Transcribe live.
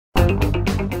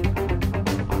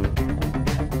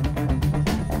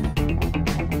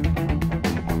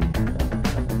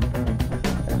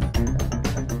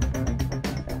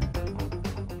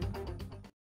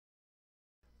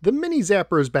The Mini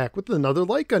Zapper is back with another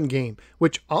light gun game,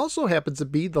 which also happens to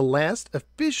be the last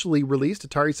officially released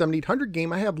Atari 7800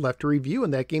 game I have left to review,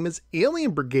 and that game is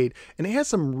Alien Brigade, and it has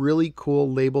some really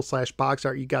cool label/box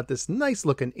art. You got this nice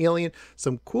looking alien,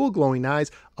 some cool glowing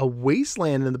eyes, a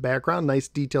wasteland in the background, nice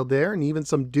detail there, and even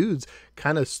some dudes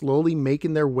kind of slowly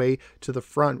making their way to the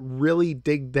front. Really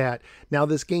dig that. Now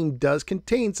this game does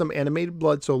contain some animated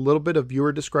blood, so a little bit of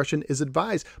viewer discretion is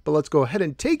advised, but let's go ahead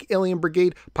and take Alien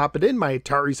Brigade, pop it in my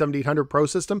Atari 7800 Pro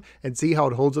system, and see how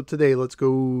it holds up today. Let's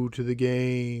go to the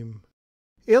game.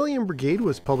 Alien Brigade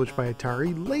was published by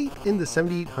Atari late in the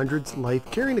 7800's life,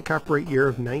 carrying a copyright year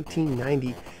of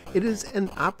 1990. It is an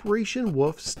Operation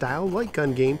Wolf style light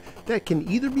gun game that can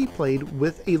either be played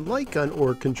with a light gun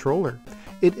or controller.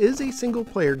 It is a single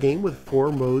player game with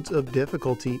 4 modes of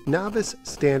difficulty: novice,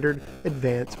 standard,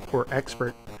 advanced, or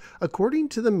expert. According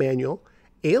to the manual,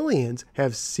 aliens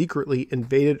have secretly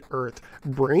invaded Earth,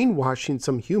 brainwashing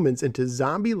some humans into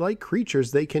zombie-like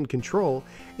creatures they can control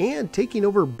and taking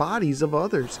over bodies of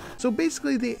others. So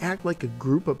basically they act like a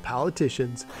group of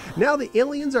politicians. Now the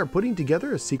aliens are putting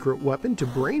together a secret weapon to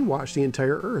brainwash the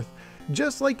entire Earth.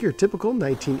 Just like your typical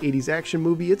 1980s action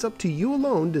movie, it's up to you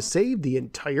alone to save the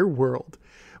entire world.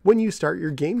 When you start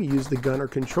your game, you use the gun or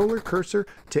controller cursor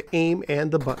to aim and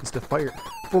the buttons to fire.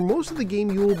 For most of the game,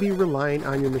 you will be relying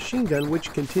on your machine gun,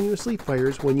 which continuously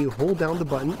fires when you hold down the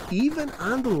button, even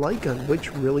on the light gun,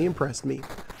 which really impressed me.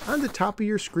 On the top of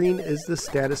your screen is the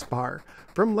status bar.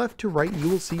 From left to right, you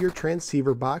will see your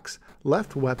transceiver box,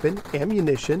 left weapon,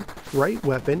 ammunition, right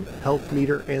weapon, health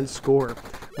meter, and score.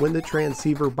 When the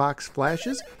transceiver box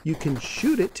flashes, you can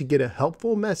shoot it to get a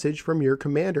helpful message from your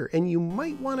commander, and you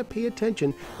might want to pay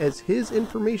attention as his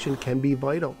information can be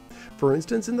vital. For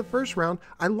instance, in the first round,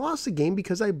 I lost the game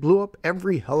because I blew up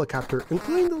every helicopter,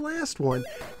 including the last one.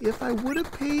 If I would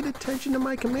have paid attention to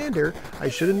my commander, I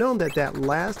should have known that that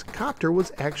last copter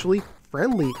was actually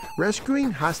friendly,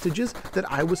 rescuing hostages that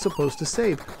I was supposed to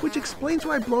save, which explains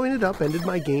why blowing it up ended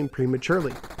my game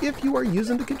prematurely. If you are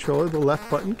using the controller, the left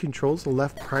button controls the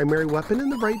left primary weapon and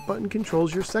the right button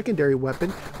controls your secondary weapon,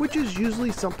 which is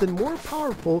usually something more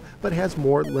powerful but has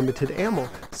more limited ammo,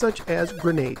 such as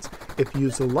grenades. If you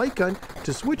use the light gun,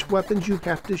 to switch weapons you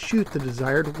have to shoot the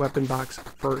desired weapon box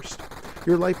first.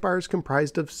 Your light bar is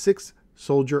comprised of 6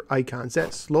 soldier icons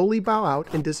that slowly bow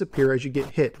out and disappear as you get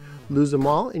hit. Lose them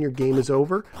all and your game is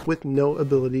over with no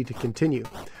ability to continue.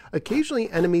 Occasionally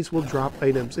enemies will drop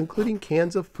items, including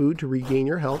cans of food to regain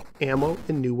your health, ammo,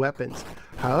 and new weapons.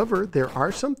 However, there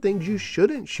are some things you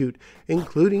shouldn't shoot,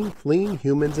 including fleeing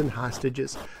humans and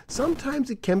hostages.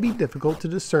 Sometimes it can be difficult to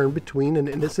discern between an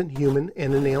innocent human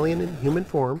and an alien in human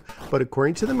form, but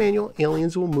according to the manual,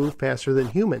 aliens will move faster than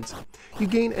humans. You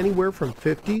gain anywhere from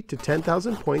 50 to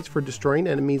 10,000 points for destroying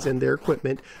enemies and their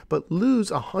equipment, but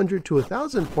lose 100 to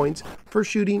 1,000 points for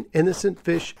shooting innocent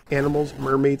fish, animals,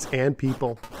 mermaids, and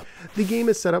people. The game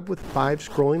is set up with 5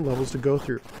 scrolling levels to go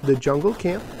through: the jungle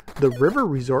camp, the river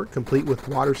resort complete with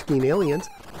water skiing aliens,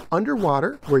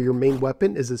 underwater, where your main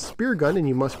weapon is a spear gun and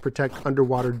you must protect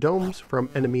underwater domes from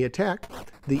enemy attack,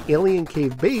 the alien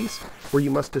cave base, where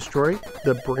you must destroy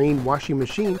the brainwashing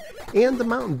machine, and the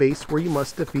mountain base, where you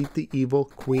must defeat the evil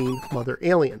Queen Mother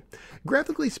Alien.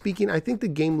 Graphically speaking, I think the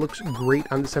game looks great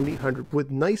on the 7800 with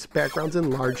nice backgrounds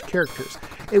and large characters,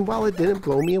 and while it didn't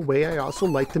blow me away, I also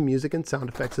liked the music and sound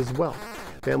effects as well.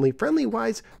 Family friendly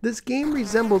wise, this game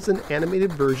resembles an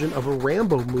animated version of a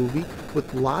Rambo movie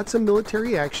with lots of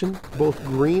military action, both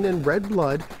green and red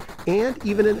blood, and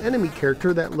even an enemy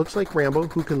character that looks like Rambo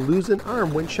who can lose an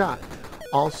arm when shot.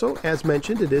 Also, as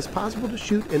mentioned, it is possible to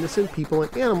shoot innocent people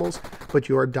and animals, but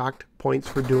you are docked points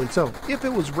for doing so. If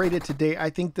it was rated today, I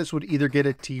think this would either get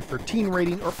a T for teen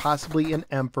rating or possibly an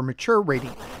M for mature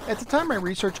rating. At the time I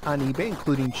researched on eBay,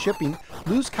 including shipping,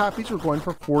 loose copies were going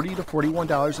for $40 to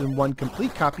 $41 and one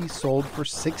complete copy sold for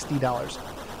 $60.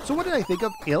 So what did I think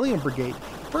of Alien Brigade?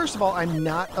 First of all, I'm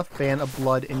not a fan of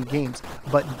blood in games,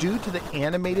 but due to the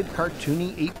animated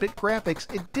cartoony 8-bit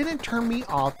graphics, it didn't turn me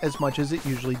off as much as it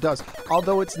usually does,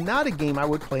 although it's not a game I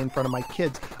would play in front of my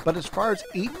kids. But as far as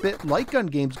 8-bit light gun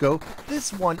games go,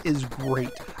 this one is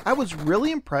great. I was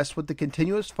really impressed with the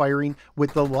continuous firing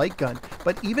with the light gun,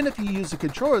 but even if you use a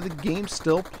controller, the game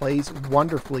still plays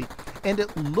wonderfully. And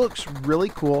it looks really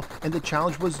cool, and the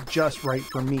challenge was just right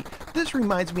for me. This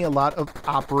reminds me a lot of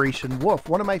Operation Wolf,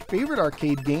 one of my favorite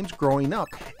arcade games growing up,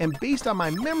 and based on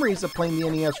my memories of playing the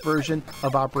NES version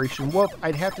of Operation Wolf,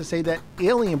 I'd have to say that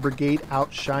Alien Brigade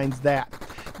outshines that.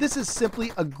 This is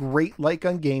simply a great light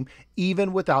gun game,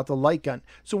 even without the light gun.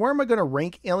 So where am I going to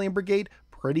rank Alien Brigade?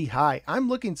 Pretty high. I'm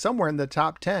looking somewhere in the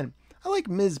top 10. I like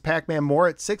Ms. Pac-Man more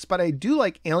at 6, but I do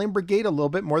like Alien Brigade a little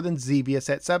bit more than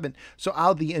Xevious at 7. So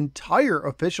out of the entire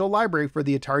official library for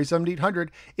the Atari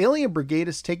 7800, Alien Brigade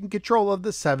is taking control of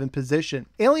the 7th position.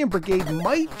 Alien Brigade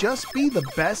might just be the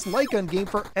best light gun game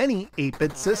for any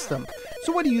 8-bit system.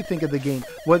 So what do you think of the game?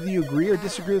 Whether you agree or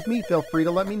disagree with me, feel free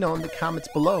to let me know in the comments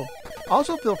below.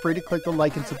 Also feel free to click the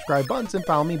like and subscribe buttons and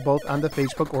follow me both on the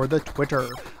Facebook or the Twitter.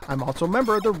 I'm also a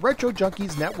member of the Retro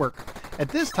Junkies Network. At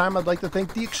this time, I'd like to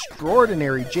thank the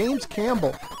extraordinary James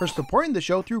Campbell for supporting the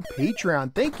show through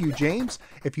Patreon. Thank you, James.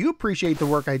 If you appreciate the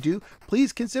work I do,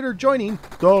 please consider joining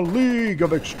the League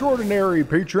of Extraordinary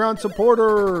Patreon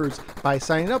Supporters by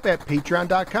signing up at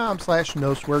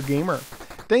patreon.com/NoSwearGamer.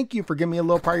 Thank you for giving me a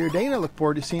little part of your day, and I look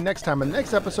forward to seeing you next time on the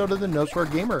next episode of the No Swear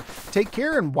Gamer. Take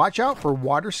care and watch out for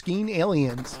water skiing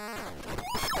aliens.